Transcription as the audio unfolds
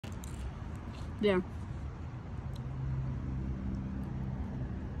There.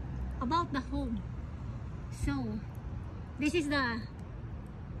 About the home. So, this is the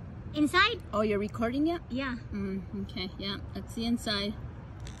inside? Oh, you're recording it? Yeah. Okay, yeah, that's the inside.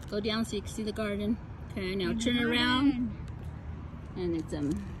 Go down so you can see the garden. Okay, now turn it around. And it's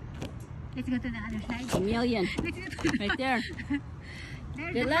Let's go to the other side. a million. Right there.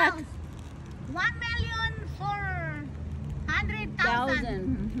 There's Good the luck. house.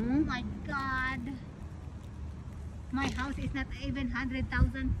 1,400,000. Oh my God. My house is not even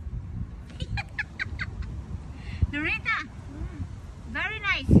 100,000. Norita, very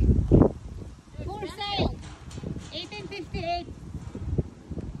nice. For sale. 1858.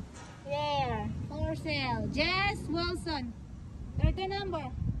 There. For sale. Jess Wilson. There's the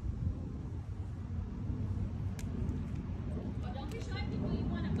number. Well, don't be shy people you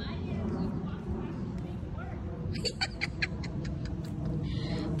want to buy it.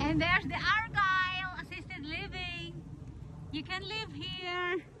 And there's the Argyle Assisted Living. You can live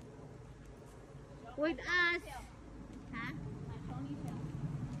here with us. Huh?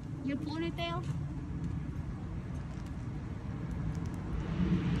 Your ponytail?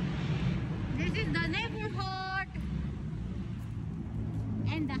 This is the neighborhood.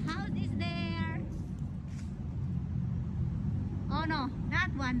 And the house is there. Oh no, that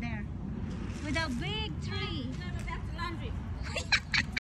one there. With a big tree. No, that's laundry.